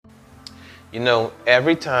You know,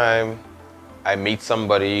 every time I meet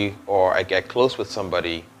somebody or I get close with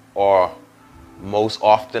somebody, or most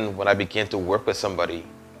often when I begin to work with somebody,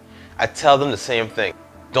 I tell them the same thing.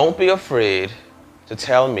 Don't be afraid to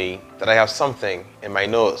tell me that I have something in my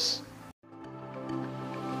nose.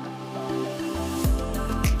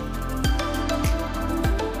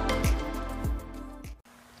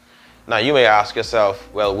 Now you may ask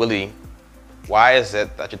yourself, well, Willie, why is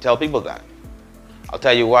it that you tell people that? I'll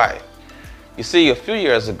tell you why. You see, a few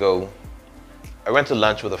years ago, I went to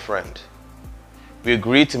lunch with a friend. We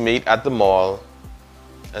agreed to meet at the mall,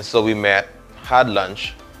 and so we met, had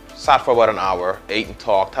lunch, sat for about an hour, ate and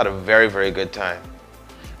talked, had a very, very good time.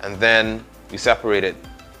 And then we separated.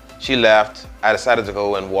 She left, I decided to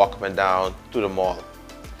go and walk up and down to the mall.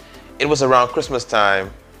 It was around Christmas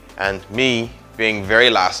time, and me, being very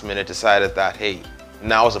last minute, decided that, hey,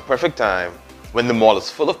 now is the perfect time when the mall is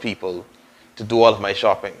full of people to do all of my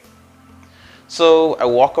shopping. So I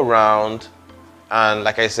walk around, and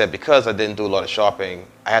like I said, because I didn't do a lot of shopping,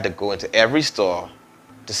 I had to go into every store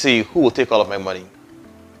to see who will take all of my money.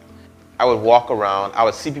 I would walk around, I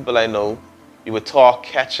would see people I know, we would talk,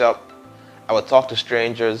 catch up, I would talk to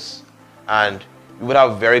strangers, and we would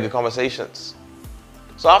have very good conversations.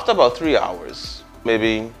 So after about 3 hours,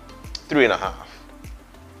 maybe 3.5,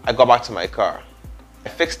 I got back to my car. I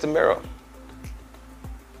fixed the mirror.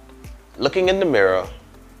 Looking in the mirror,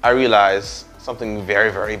 I realized something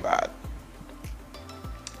very, very bad.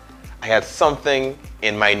 I had something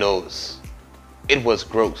in my nose. It was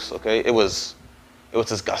gross, okay? It was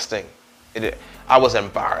disgusting. I was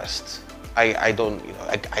embarrassed. I don't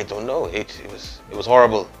know. It was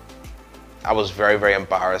horrible. I was very, very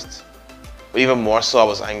embarrassed. But even more so, I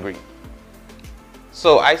was angry.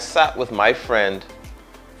 So I sat with my friend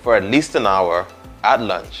for at least an hour at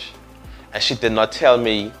lunch, and she did not tell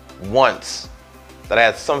me once that I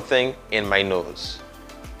had something in my nose.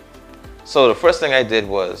 So the first thing I did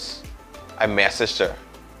was I messaged her.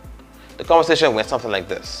 The conversation went something like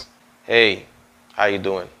this. Hey, how you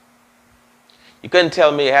doing? You couldn't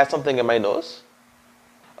tell me I had something in my nose?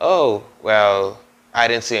 Oh, well, I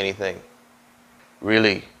didn't see anything.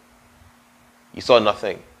 Really? You saw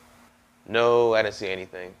nothing? No, I didn't see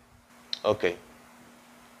anything. Okay,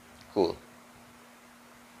 cool.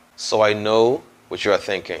 So I know what you're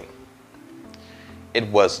thinking. It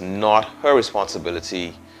was not her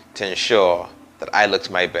responsibility to ensure that I looked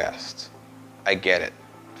my best. I get it.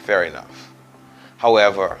 Fair enough.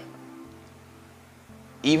 However,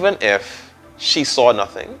 even if she saw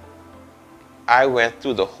nothing, I went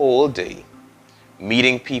through the whole day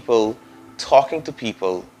meeting people, talking to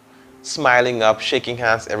people, smiling up, shaking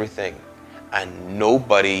hands, everything, and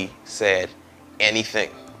nobody said anything.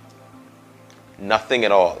 Nothing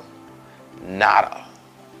at all. Nada.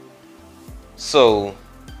 So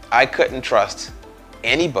I couldn't trust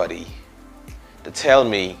anybody to tell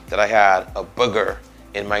me that I had a booger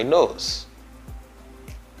in my nose.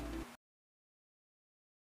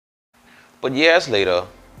 But years later,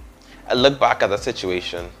 I look back at that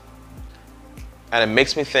situation, and it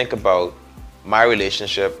makes me think about my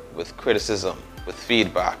relationship with criticism, with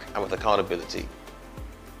feedback, and with accountability.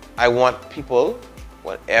 I want people,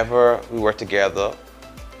 whenever we work together,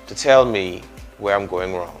 to tell me where I'm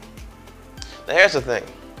going wrong. Now here's the thing.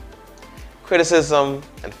 Criticism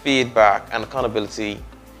and feedback and accountability,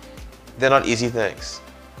 they're not easy things.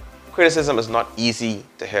 Criticism is not easy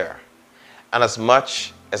to hear. And as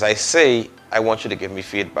much as I say, I want you to give me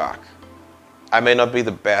feedback, I may not be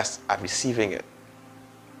the best at receiving it.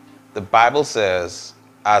 The Bible says,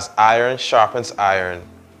 as iron sharpens iron,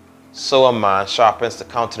 so a man sharpens the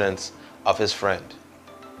countenance of his friend.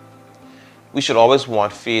 We should always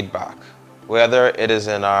want feedback, whether it is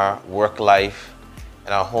in our work life,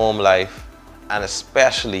 in our home life, and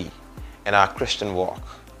especially in our Christian walk.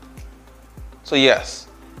 So yes,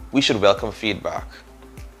 we should welcome feedback.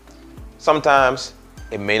 Sometimes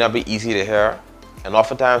it may not be easy to hear, and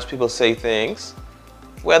oftentimes people say things,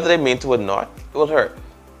 whether they mean to or not, it will hurt.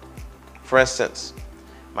 For instance,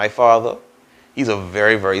 my father, he's a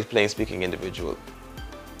very, very plain-speaking individual.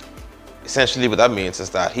 Essentially what that means is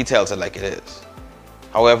that he tells it like it is.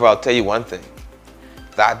 However, I'll tell you one thing.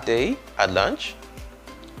 That day at lunch,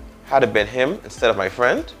 had it been him instead of my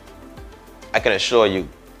friend, I can assure you,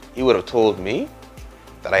 he would have told me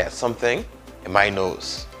that I had something in my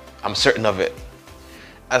nose. I'm certain of it.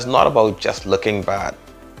 And it's not about just looking bad.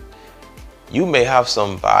 You may have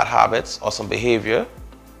some bad habits or some behavior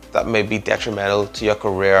that may be detrimental to your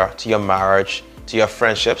career, to your marriage, to your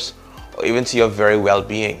friendships, or even to your very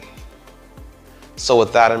well-being. So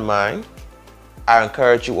with that in mind, I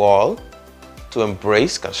encourage you all to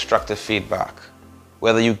embrace constructive feedback,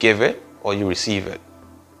 whether you give it or you receive it.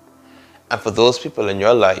 And for those people in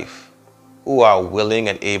your life who are willing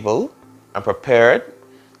and able and prepared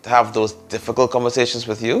to have those difficult conversations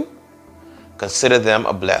with you, consider them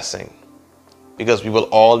a blessing. Because we will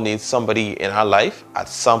all need somebody in our life at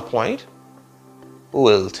some point who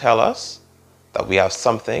will tell us that we have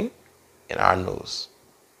something in our nose.